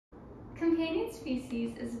Companion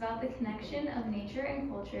Species is about the connection of nature and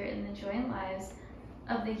culture in the joint lives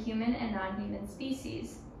of the human and non-human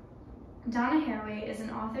species. Donna Haraway is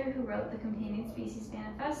an author who wrote the Companion Species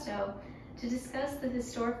Manifesto to discuss the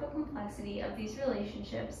historical complexity of these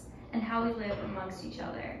relationships and how we live amongst each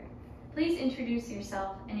other. Please introduce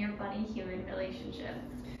yourself and your bunny-human relationship.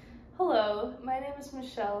 Hello, my name is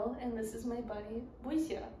Michelle, and this is my bunny,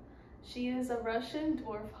 Busya. She is a Russian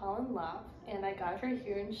dwarf Holland Lop, and I got her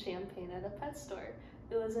here in Champaign at a pet store.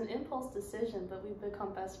 It was an impulse decision, but we've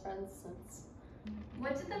become best friends since.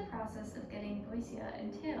 What did the process of getting Busya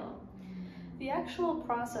entail? The actual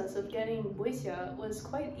process of getting Busya was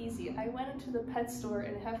quite easy. I went into the pet store,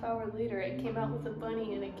 and a half hour later I came out with a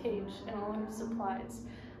bunny in a cage and all her supplies.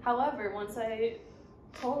 However, once I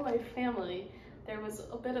told my family, there was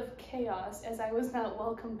a bit of chaos as I was not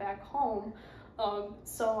welcome back home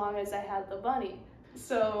so long as I had the bunny.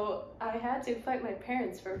 So I had to fight my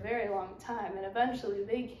parents for a very long time, and eventually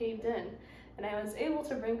they caved in, and I was able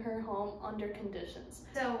to bring her home under conditions.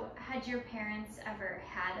 So had your parents ever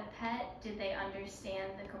had a pet? Did they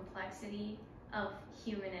understand the complexity of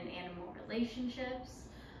human and animal relationships?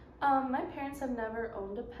 My parents have never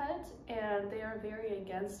owned a pet, and they are very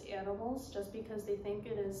against animals just because they think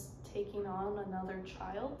it is taking on another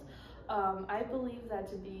child. I believe that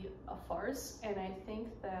to be a farce, and I think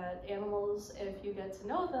that animals, if you get to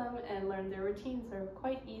know them and learn their routines, are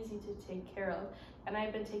quite easy to take care of. And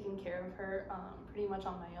I've been taking care of her pretty much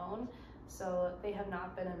on my own, so they have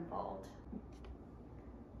not been involved.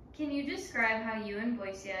 Can you describe how you and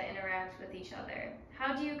Busya interact with each other?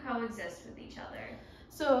 How do you coexist with each other?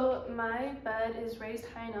 So my bed is raised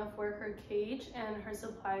high enough where her cage and her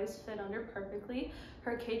supplies fit under perfectly.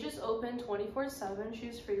 Her cage is open 24/7.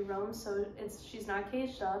 She's free roam, so she's not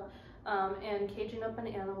caged up. And caging up an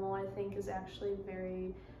animal, I think, is actually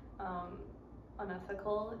very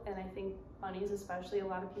unethical. And I think bunnies, especially, a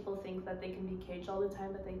lot of people think that they can be caged all the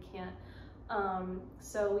time, but they can't.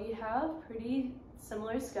 So we have pretty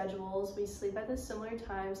similar schedules. We sleep at a similar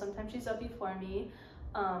time. Sometimes she's up before me.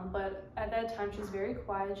 But at that time she's very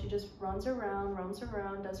quiet. She just runs around, roams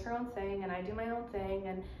around, does her own thing, and I do my own thing,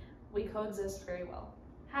 and we coexist very well.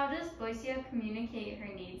 How does Busya communicate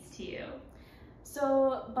her needs to you?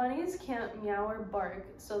 So bunnies can't meow or bark,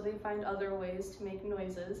 so they find other ways to make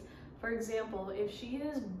noises. For example, if she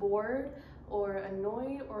is bored or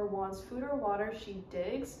annoyed or wants food or water, she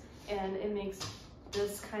digs, and it makes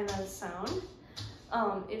this kind of sound.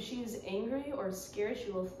 If she's angry or scared,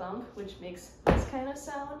 she will thump, which makes this kind of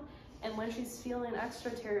sound. And when she's feeling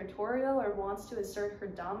extraterritorial or wants to assert her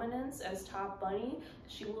dominance as top bunny,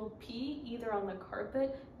 she will pee either on the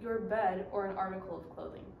carpet, your bed, or an article of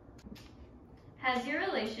clothing. Has your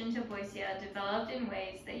relation to Busya developed in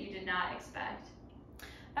ways that you did not expect?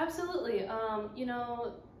 Absolutely. You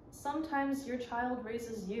know, sometimes your child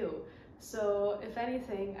raises you. So if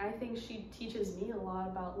anything, I think she teaches me a lot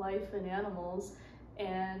about life and animals.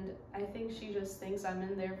 And I think she just thinks I'm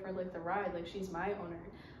in there for like the ride, like she's my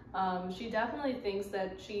owner. She definitely thinks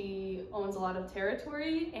that she owns a lot of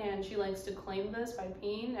territory, and she likes to claim this by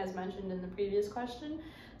peeing, as mentioned in the previous question.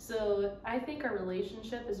 So I think our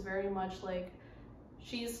relationship is very much like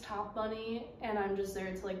she's top bunny, and I'm just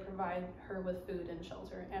there to like provide her with food and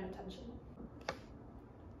shelter and attention.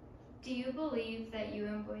 Do you believe that you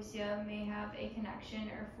and Busya may have a connection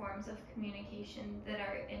or forms of communication that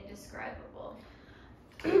are indescribable?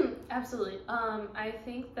 Absolutely. I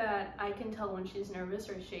think that I can tell when she's nervous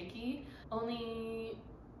or shaky. Only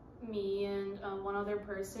me and one other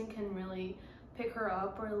person can really pick her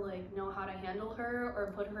up or like know how to handle her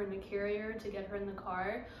or put her in the carrier to get her in the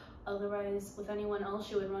car. Otherwise, with anyone else,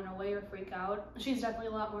 she would run away or freak out. She's definitely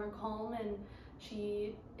a lot more calm, and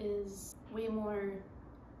she is way more,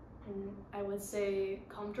 I would say,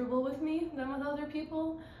 comfortable with me than with other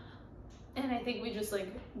people. And I think we just like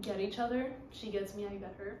get each other. She gets me, I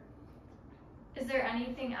get her. Is there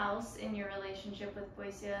anything else in your relationship with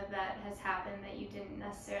Busya that has happened that you didn't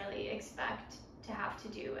necessarily expect to have to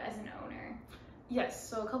do as an owner? Yes,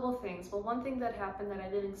 so a couple of things. Well, one thing that happened that I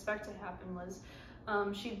didn't expect to happen was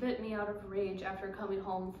she bit me out of rage after coming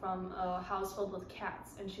home from a house filled with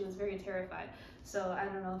cats, and she was very terrified. So I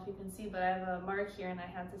don't know if you can see, but I have a mark here, and I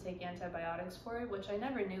had to take antibiotics for it, which I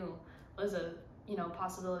never knew was a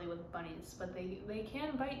possibility with bunnies, but they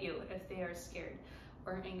can bite you if they are scared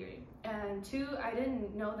or angry. And two, I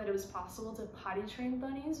didn't know that it was possible to potty train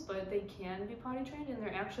bunnies, but they can be potty trained, and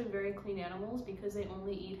they're actually very clean animals because they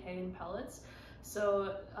only eat hay and pellets.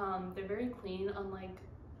 So they're very clean, unlike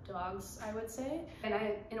dogs, I would say. And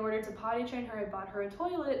in order to potty train her, I bought her a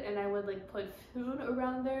toilet, and I would like put food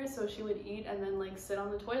around there so she would eat and then like sit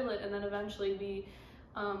on the toilet, and then eventually we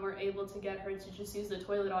we're able to get her to just use the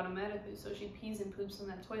toilet automatically, so she pees and poops in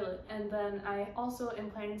that toilet. And then I also am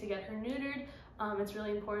planning to get her neutered. It's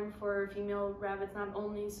really important for female rabbits, not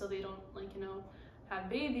only so they don't, like, you know, have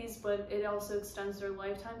babies, but it also extends their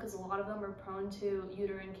lifetime, because a lot of them are prone to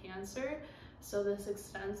uterine cancer. So this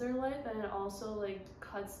extends their life, and it also like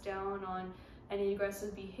cuts down on any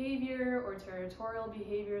aggressive behavior or territorial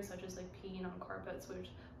behavior, such as like peeing on carpets, which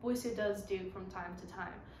Busya does do from time to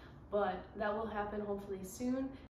time. But that will happen hopefully soon,